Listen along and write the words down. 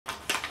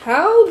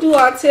How do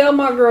I tell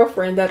my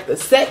girlfriend that the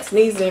sex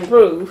needs to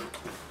improve?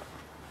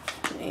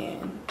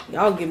 Man,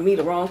 y'all giving me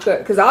the wrong cut.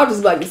 Because I'll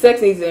just be like, the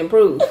sex needs to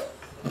improve.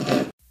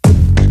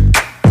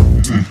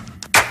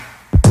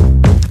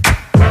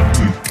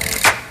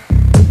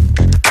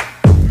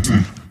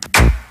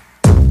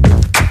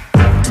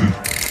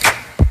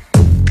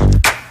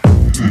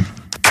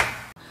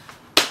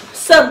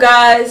 What's up,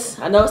 guys?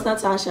 I know it's not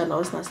Tasha. I know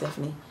it's not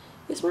Stephanie.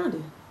 It's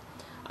Rhonda.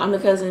 I'm the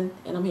cousin,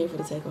 and I'm here for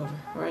the takeover.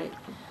 All right.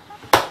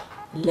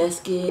 Let's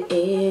get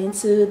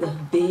into the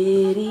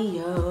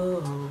video.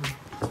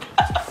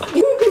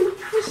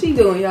 What's she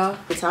doing, y'all?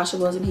 Tasha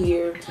wasn't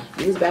here.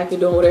 He was back there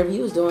doing whatever he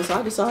was doing, so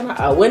I just saw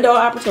a window of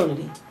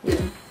opportunity. Yeah.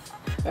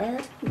 All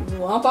right.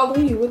 Well, I'm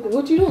following you.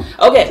 What you doing?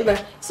 Okay.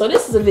 So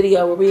this is a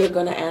video where we are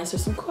going to answer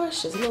some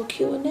questions, a little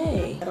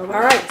Q&A. All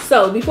right.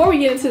 So before we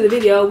get into the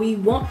video, we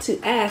want to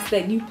ask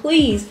that you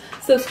please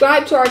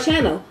subscribe to our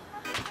channel,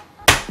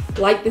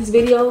 like this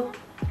video,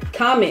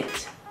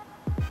 comment,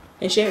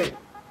 and share it.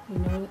 You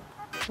know what?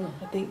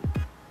 I think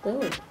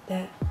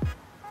that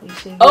we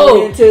should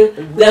go into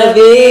the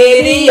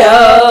video.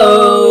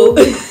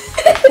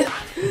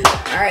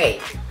 All right.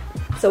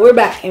 So we're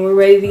back and we're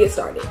ready to get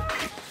started.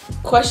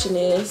 Question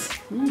is,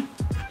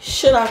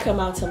 should I come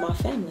out to my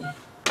family?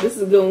 This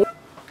is a good one.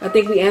 I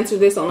think we answered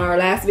this on our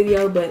last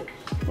video, but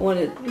I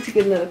wanted to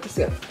get another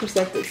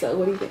perspective. So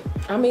what do you think?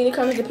 I mean, it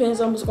kind of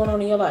depends on what's going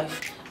on in your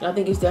life. And I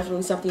think it's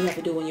definitely something you have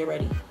to do when you're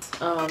ready.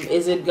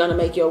 Is it going to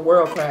make your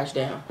world crash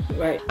down?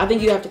 Right. I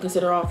think you have to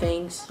consider all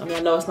things. I mean, I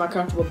know it's not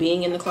comfortable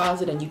being in the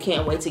closet and you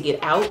can't wait to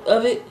get out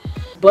of it.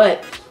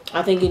 But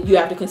I think you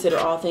have to consider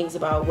all things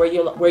about where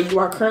you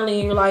are currently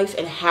in your life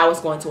and how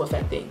it's going to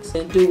affect things.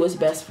 And do what's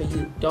best for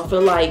you. Don't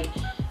feel like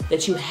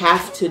that you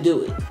have to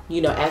do it,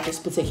 you know, at this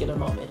particular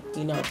moment.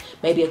 You know,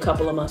 maybe a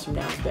couple of months from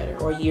now is better,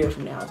 or a year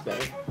from now is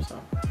better. So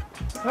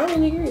I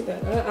really agree with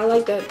that. I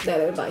like that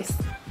advice.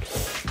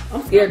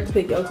 I'm scared to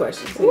pick your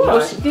questions.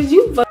 Because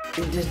you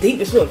just deep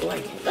as fuck.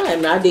 Like, I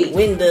am not deep.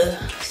 When the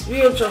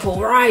spiritual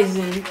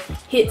horizon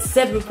hits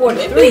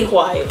 7:43. Be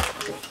quiet.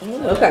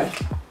 Okay.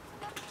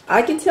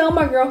 I can tell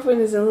my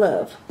girlfriend is in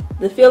love.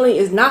 The feeling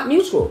is not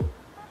mutual.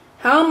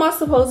 How am I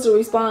supposed to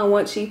respond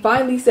once she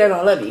finally said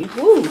I love you?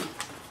 Woo.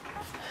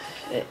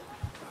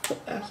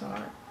 That's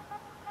hard.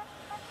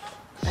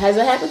 Has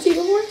it happened to you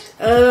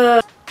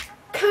before?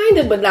 Kind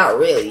of, but not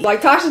really.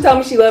 Like, Tasha told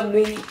me she loved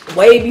me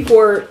way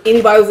before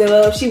anybody was in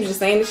love. She was just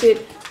saying the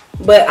shit,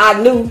 but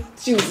I knew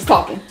she was just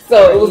talking.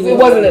 So it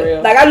wasn't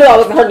like, I knew I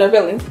wasn't hurting her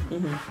feelings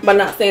by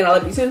not saying I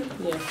love you too.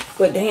 Yeah.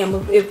 But damn,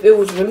 if it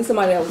was really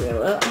somebody that was in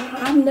love,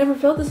 I've never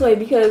felt this way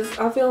because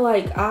I feel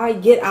like I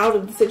get out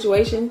of the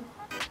situation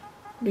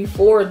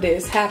before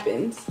this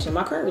happens. In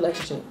my current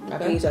relationship, I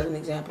can use that as an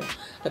example.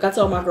 Like, I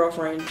told my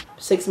girlfriend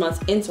 6 months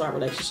into our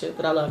relationship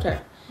that I loved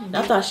her. And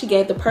I thought she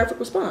gave the perfect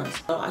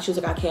response. So she was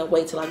like, I can't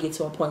wait till I get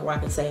to a point where I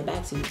can say it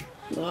back to you.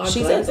 No,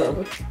 she said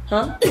so.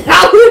 Huh?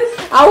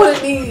 I would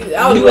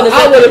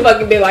have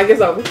fucking been like, it's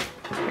over.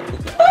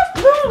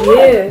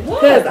 Yeah,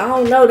 because I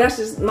don't know. That's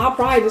just, my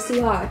pride is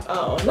too high.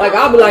 Oh, no, like,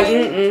 I'll be like,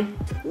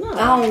 no.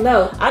 I don't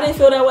know. I didn't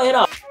feel that way at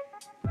all.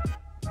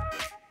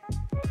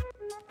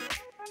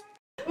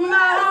 My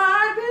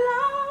heart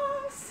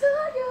belongs to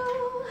you.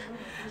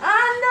 I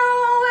know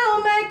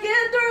we'll make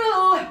it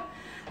through.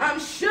 I'm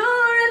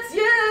sure it's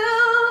you.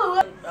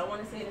 I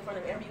want to say it in front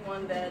of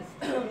everyone that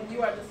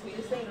you are the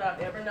sweetest thing that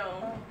I've ever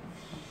known.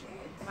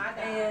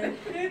 And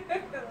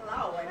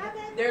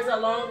there's a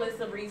long list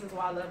of reasons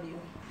why I love you.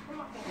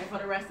 And for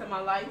the rest of my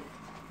life,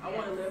 I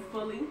want to live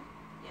fully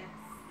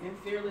and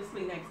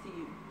fearlessly next to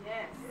you.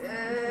 Yes.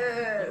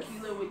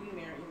 Tequila, will you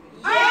marry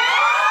me? Yes.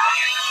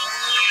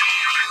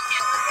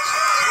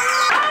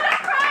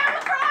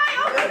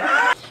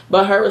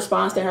 But her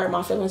response didn't hurt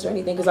my feelings or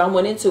anything because I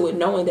went into it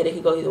knowing that it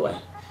could go either way.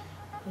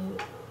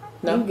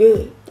 No? I'm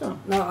good. Oh.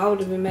 No, I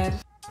would have been mad.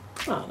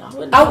 Oh, no,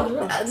 I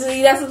wouldn't.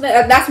 See, that's the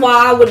thing. That's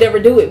why I would never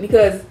do it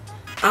because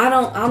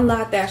I'm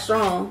not that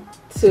strong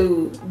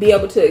to be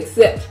able to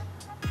accept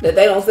that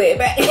they don't say it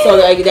back. So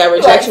that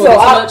rejection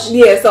was too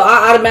much? Yeah, so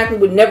I automatically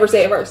would never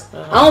say it first.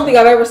 I don't think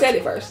I've ever said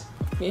it first.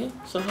 Yeah,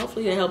 so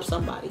hopefully it helps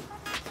somebody.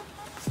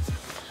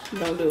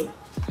 Don't do it.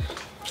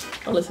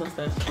 Oh, listen to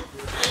that.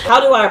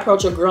 How do I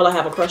approach a girl I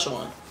have a crush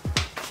on?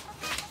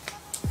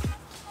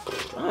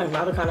 I'm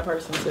not the kind of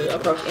person to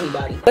approach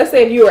anybody. Let's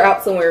say if you were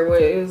out somewhere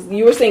where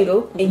you were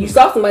single and you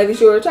saw somebody that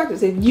you were attracted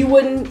to, you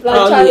wouldn't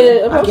like try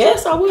to approach I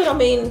guess I would. I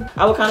mean,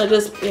 I would kind of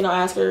just, you know,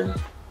 ask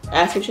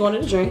if she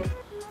wanted to drink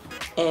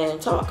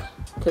and talk.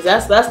 Because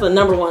that's the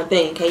number one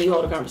thing. Can you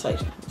hold a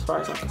conversation as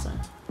far as I'm concerned?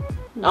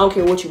 I don't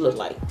care what you look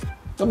like.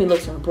 I mean,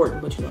 looks are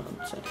important, but you know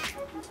what I'm saying.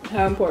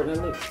 How important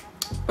are looks?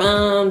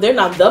 They're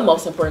not the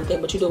most important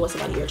thing, but you do want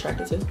somebody you're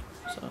attracted to.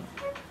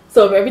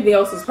 So if everything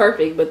else was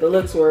perfect, but the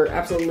looks were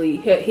absolutely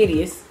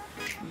hideous,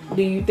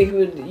 do you think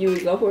you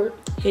would go for it?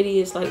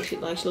 Hideous, like she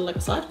looked like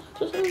a side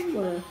or something?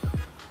 Or?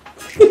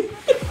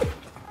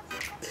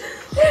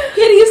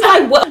 Hideous,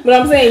 like what? But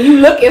I'm saying you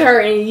look at her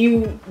and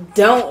you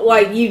don't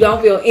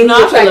feel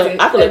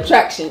any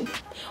attraction.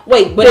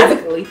 Wait, but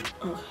physically.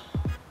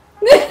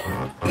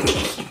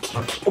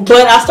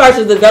 But I start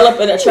to develop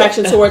an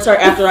attraction towards her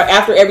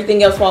after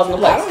everything else falls into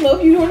place. I don't know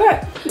if you know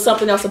that.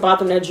 Something else about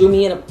them that drew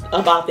me in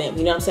about them.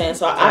 You know what I'm saying?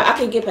 So I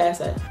can get past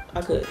that.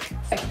 I could.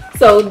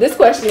 So this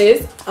question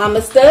is, I'm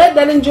a stud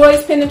that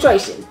enjoys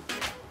penetration.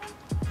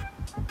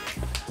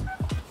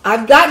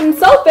 I've gotten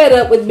so fed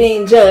up with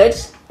being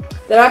judged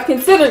that I've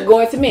considered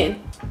going to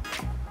men.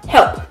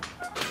 Help.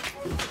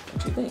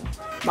 What you think?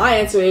 My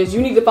answer is,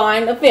 you need to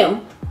find a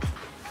femme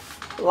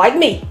like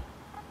me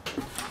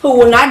who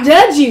will not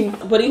judge you.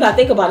 But you gotta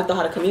think about it though,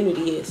 how the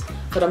community is.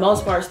 For the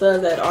most part,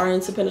 studs that are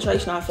into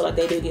penetration, I feel like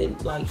they do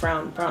get like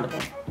frowned upon.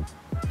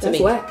 That's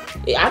whack.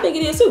 Yeah, I think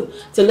it is too.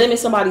 To limit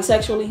somebody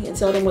sexually and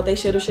tell them what they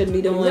should or shouldn't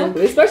be doing.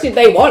 Exactly. Especially if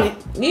they want it.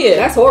 Yeah.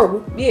 That's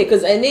horrible. Yeah,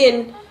 because, and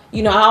then,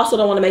 you know, I also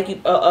don't want to make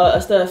you a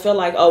stud feel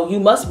like, oh,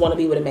 you must want to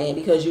be with a man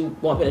because you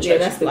want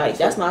penetration. Yeah,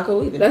 that's not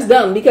cool either. That's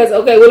dumb. Because,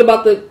 okay, what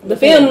about the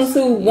femmes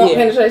who want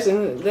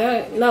penetration?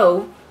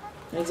 No.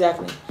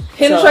 Exactly.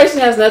 Penetration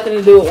has nothing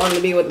to do with wanting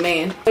to be with a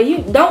man.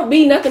 You don't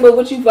be nothing but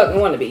what you fucking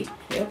want to be.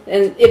 Yeah.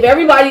 And if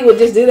everybody would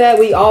just do that,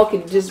 we all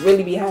could just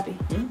really be happy.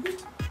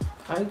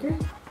 I agree.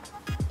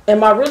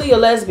 Am I really a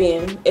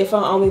lesbian if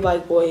I only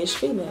like boyish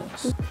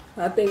females?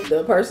 I think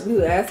the person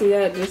who asked me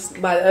that,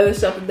 just by the other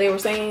stuff that they were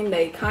saying,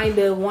 they kind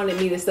of wanted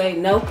me to say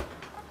no.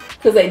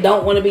 Because they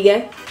don't want to be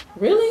gay.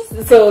 Really?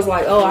 So it's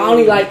like, oh, I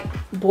only like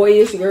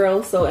boyish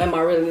girls. So am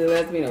I really a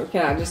lesbian? Or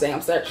can I just say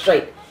I'm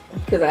straight?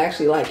 Because I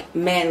actually like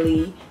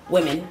manly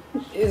women.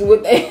 Is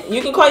what they.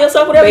 You can call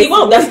yourself whatever you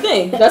want. That's the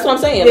thing. That's what I'm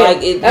saying. Yeah,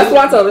 like that's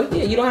what I told her.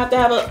 Yeah, you don't have to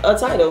have a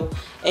title,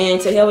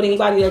 and to hell with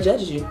anybody that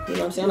judges you. You know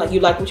what I'm saying? Like,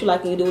 you like what you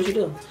like and you do what you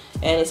do.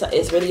 And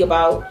it's really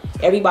about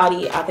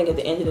everybody. I think at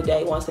the end of the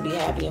day wants to be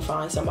happy and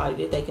find somebody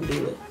that they can be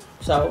with.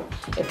 So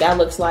if that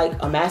looks like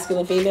a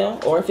masculine female,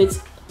 or if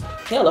it's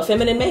hell a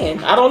feminine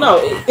man, I don't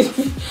know.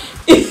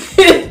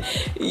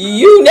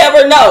 You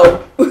never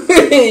know.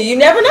 You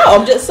never know.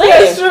 I'm just saying.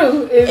 That's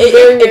true.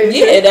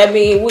 It's I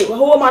mean,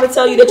 who am I to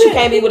tell you that you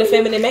can't be with a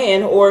feminine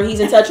man, or he's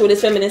in touch with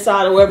his feminine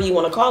side, or whatever you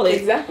want to call it?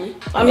 Exactly.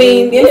 I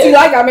mean, MC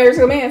Light got married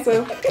to a man,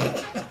 so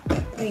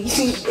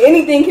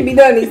anything can be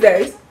done these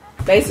days,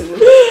 basically.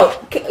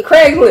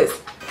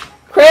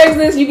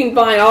 Craigslist, you can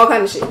find all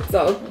kind of shit.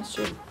 So that's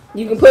true.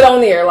 You can put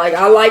on there like,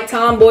 I like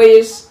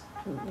tomboyish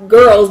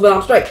girls, but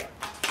I'm straight.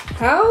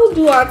 How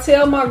do I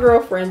tell my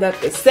girlfriend that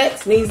the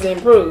sex needs to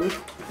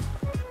improve?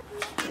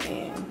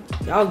 Man,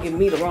 y'all give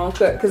me the wrong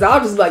cut. Because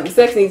I'll just be like, the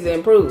sex needs to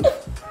improve.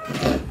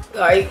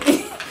 Like,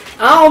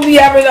 I don't be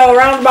having no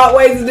roundabout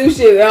ways to do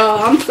shit.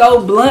 I'm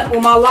so blunt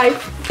with my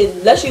life.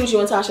 Let's use you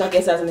and Tasha, I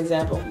guess, as an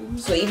example.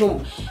 So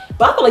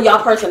but I feel like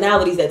y'all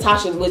personalities that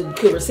Tasha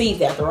could receive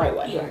that the right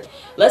way. Right.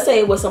 Let's say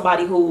it was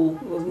somebody who,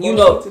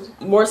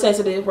 more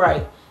sensitive,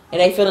 right?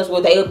 And they feelings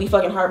they would be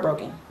fucking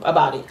heartbroken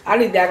about it. I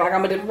need to act like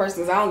I'm a different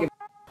person because I don't give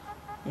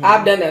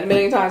I've done that a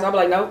million times. I'll be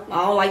like, no,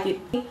 I don't like it.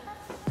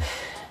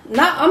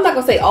 I'm not going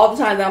to say all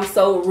the time that I'm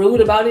so rude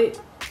about it,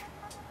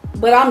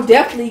 but I'm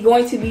definitely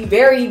going to be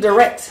very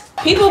direct.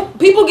 People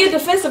get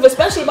defensive,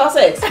 especially about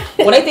sex.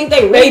 When they think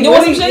they really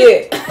doing some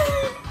shit.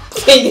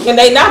 And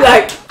they not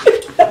like,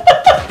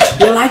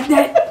 you like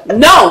that?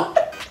 No.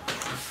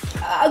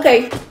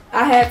 Okay.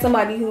 I had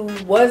somebody who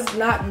was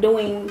not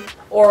doing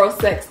oral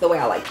sex the way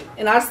I like it.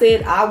 And I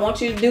said, I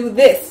want you to do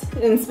this.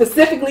 And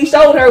specifically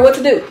showed her what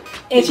to do.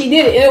 And she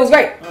did it. And it was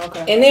great. Okay.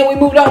 And then we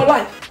moved on with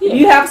life. Yeah. If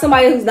you have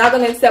somebody who's not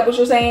going to accept what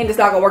you're saying, it's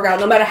not going to work out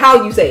no matter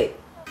how you say it.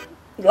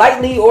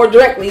 Lightly or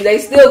directly, they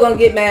still going to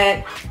get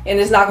mad. And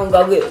it's not going to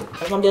go good.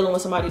 If I'm dealing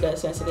with somebody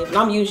that's sensitive, and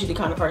I'm usually the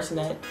kind of person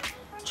that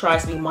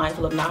tries to be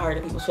mindful of not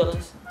hurting people's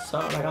feelings. So,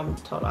 like, I'm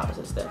total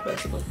opposite step,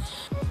 basically.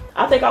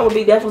 I think I would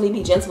definitely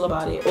be gentle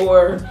about it.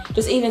 Or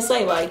just even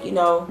say, like, you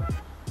know,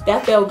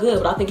 that felt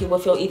good, but I think it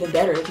would feel even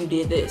better if you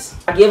did this.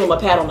 I give them a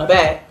pat on the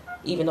back,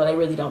 even though they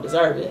really don't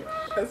deserve it.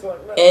 That's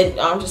what I mean. And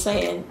I'm just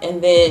saying,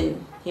 and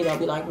then, you know,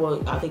 be like,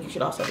 well, I think you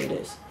should also do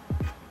this.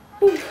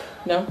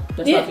 No?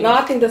 No,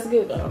 I think that's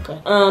good.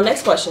 Okay.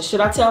 Next question.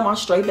 Should I tell my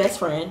straight best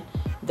friend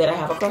that I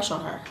have a crush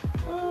on her?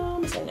 I'm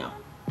going to say no.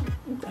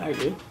 I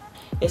agree.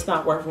 It's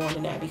not worth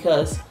ruining that,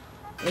 because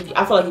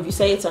I feel like if you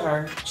say it to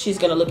her, she's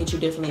going to look at you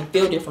differently and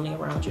feel differently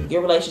around you.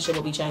 Your relationship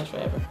will be changed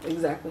forever.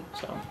 Exactly.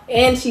 So,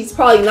 and she's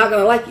probably not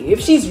going to like you.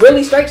 If she's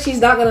really straight, she's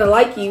not going to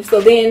like you. So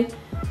then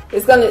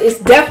it's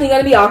definitely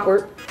going to be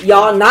awkward.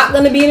 Y'all not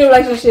going to be in a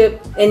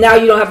relationship, and now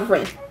you don't have a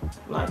friend.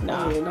 Like,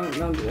 nah. Yeah,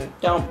 don't do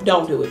that.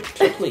 Don't do it.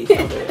 Please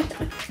don't do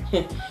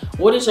it.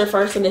 What is your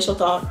first initial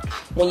thought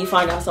when you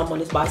find out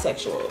someone is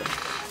bisexual?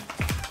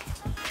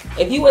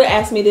 If you would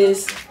have asked me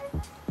this,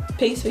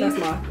 peace. That's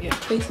mine. Yeah.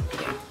 Peace.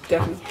 Yeah.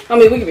 Definitely. I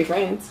mean, we could be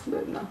friends,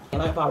 but no.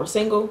 And like, if I were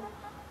single,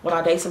 would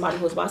I date somebody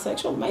who was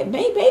bisexual?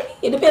 Maybe.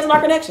 It depends on our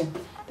connection.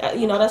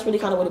 That's really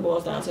kind of what it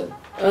boils down to.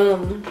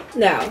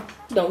 Now,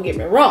 don't get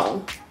me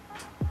wrong.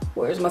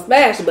 Where's my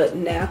smash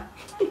button now?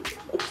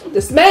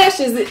 The smash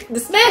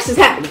is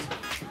happening.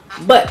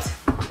 But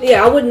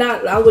yeah, I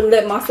wouldn't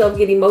let myself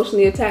get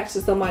emotionally attached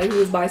to somebody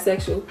who is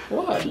bisexual.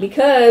 Why?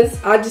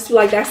 Because I just feel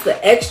like that's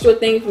the extra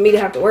thing for me to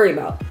have to worry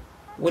about.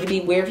 Would it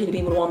be weird for you to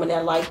be with a woman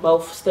that likes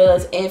both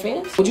studs and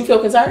femmes? Would you feel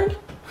concerned?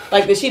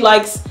 Like that she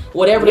likes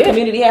whatever the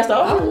community has to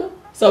offer.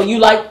 So you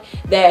like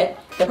that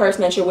the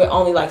person that you're with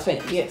only likes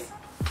femmes. Yes.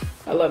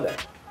 I love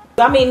that.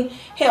 I mean,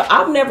 hell,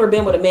 I've never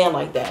been with a man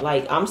like that.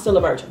 Like, I'm still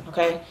a virgin,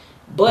 okay?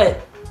 But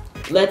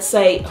let's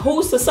say,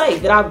 who's to say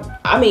that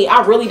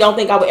I really don't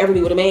think I would ever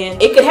be with a man.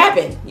 It could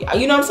happen.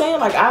 You know what I'm saying?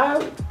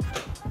 Like,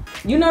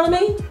 you know what I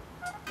mean?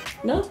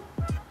 No?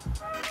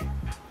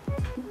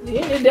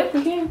 Yeah, it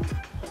definitely can.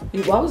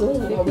 Why was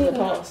it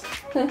pause?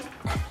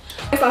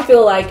 If I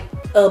feel like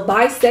a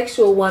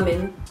bisexual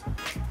woman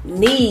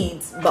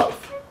needs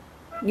both.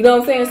 You know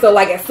what I'm saying? So,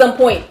 like, at some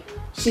point,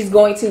 she's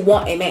going to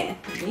want a man.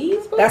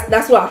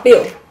 That's what I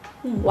feel.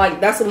 Like,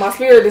 that's what my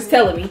spirit is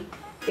telling me.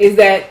 Is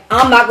that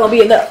I'm not going to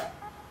be enough.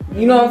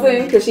 You know what I'm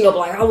saying? Because she going to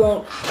be like, I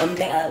want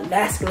a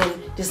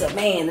masculine, just a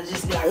man to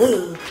just be like,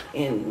 ugh.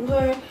 And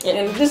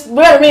just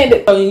whatever man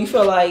do. So you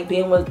feel like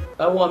being with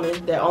a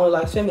woman that only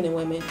likes feminine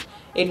women,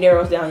 it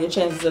narrows down your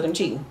chances of them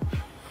cheating.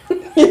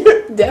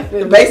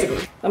 Definitely.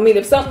 Basically. I mean,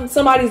 if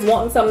somebody's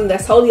wanting something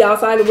that's totally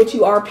outside of what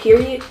you are,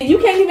 period, you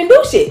can't even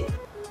do shit.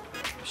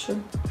 Sure.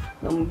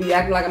 I'm going to be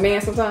acting like a man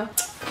sometimes.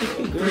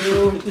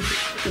 Girl,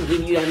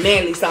 give you that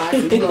manly side.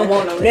 You don't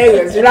want no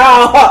niggas, you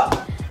know.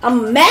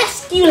 I'm a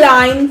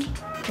masculine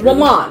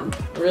woman.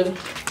 Really?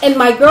 And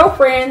my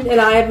girlfriend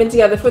and I have been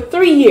together for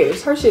 3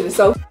 years. Her shit is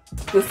so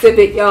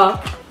specific, y'all.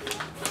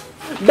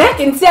 Back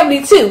in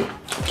 72.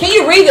 Can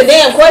you read the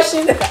damn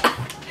question?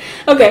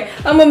 Okay,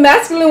 I'm a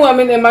masculine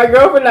woman and my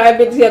girlfriend and I have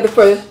been together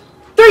for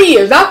 3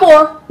 years. Not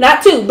 4,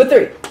 not 2, but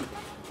 3.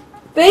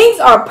 Things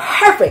are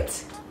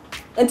perfect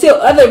until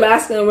other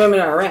masculine women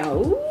are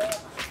around. Ooh,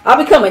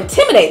 I become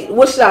intimidated.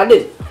 What should I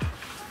do?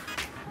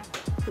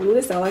 Ooh,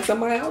 this sounds like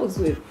somebody I was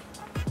with.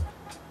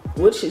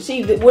 What should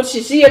she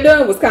have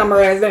done was calm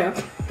her ass down.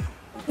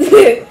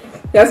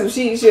 That's what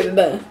she should have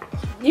done.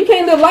 You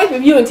can't live life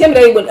if you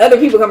intimidated when other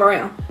people come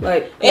around.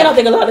 Like, and I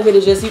think a lot of it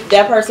is just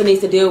that person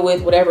needs to deal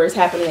with whatever is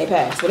happening in their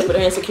past, whatever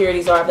their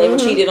insecurities are, if they were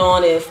cheated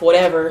on, if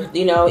whatever,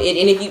 you know.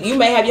 And if you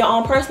may have your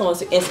own personal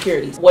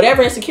insecurities,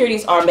 whatever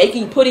insecurities are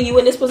putting you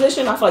in this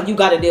position, I feel like you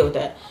got to deal with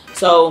that.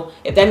 So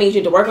if that means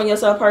you have to work on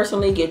yourself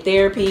personally, get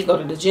therapy, go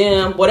to the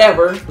gym,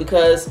 whatever,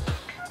 because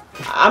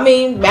I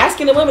mean,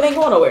 masculine women ain't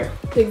going nowhere.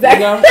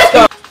 Exactly. You know?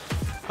 So,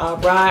 all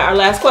right, our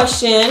last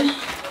question.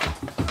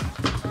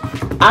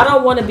 I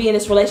don't want to be in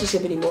this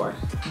relationship anymore,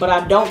 but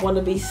I don't want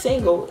to be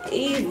single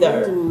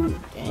either.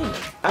 Dang.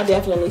 I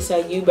definitely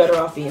say you better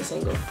off being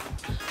single,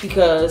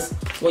 because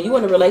when you're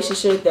in a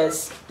relationship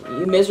that's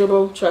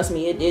miserable, trust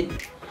me,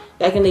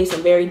 that can leave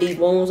some very deep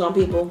wounds on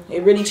people.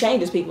 It really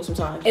changes people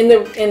sometimes. In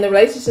the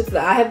relationships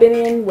that I have been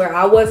in where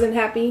I wasn't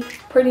happy,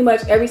 pretty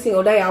much every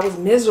single day I was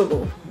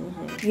miserable.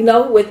 You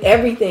know, with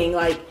everything.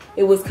 Like,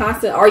 it was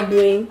constant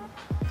arguing.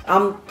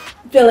 I'm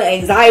feeling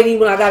anxiety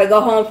when I gotta go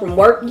home from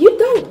work. You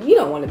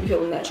don't want to be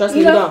feeling that. Trust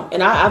me, you don't.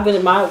 And I've been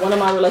in one of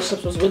my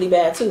relationships was really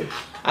bad too.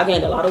 I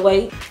gained a lot of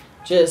weight,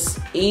 just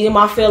eating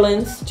my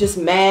feelings, just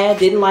mad,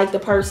 didn't like the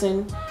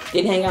person,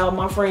 didn't hang out with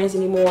my friends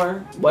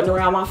anymore, wasn't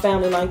around my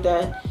family like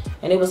that.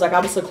 And it was like I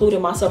was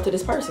secluding myself to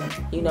this person,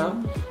 you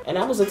know. And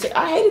I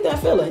hated that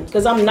feeling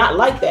because I'm not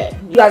like that.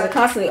 You guys are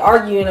constantly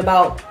arguing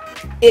about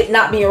it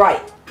not being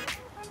right.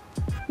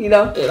 You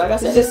know, like I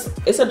said,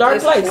 it's a dark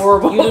place.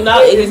 Horrible. You do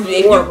not. If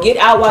you get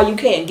out while you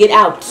can, get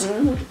out.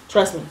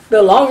 Trust me.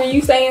 The longer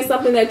you saying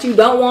something that you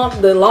don't want,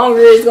 the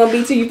longer it's gonna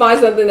be till you find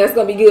something that's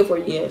gonna be good for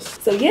you.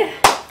 Yes. So yeah,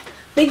 I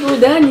think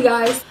we're done, you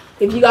guys.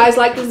 If you guys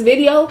like this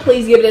video,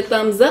 please give it a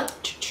thumbs up.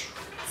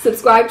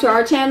 Subscribe to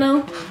our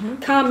channel,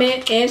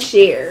 comment, and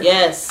share.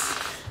 Yes.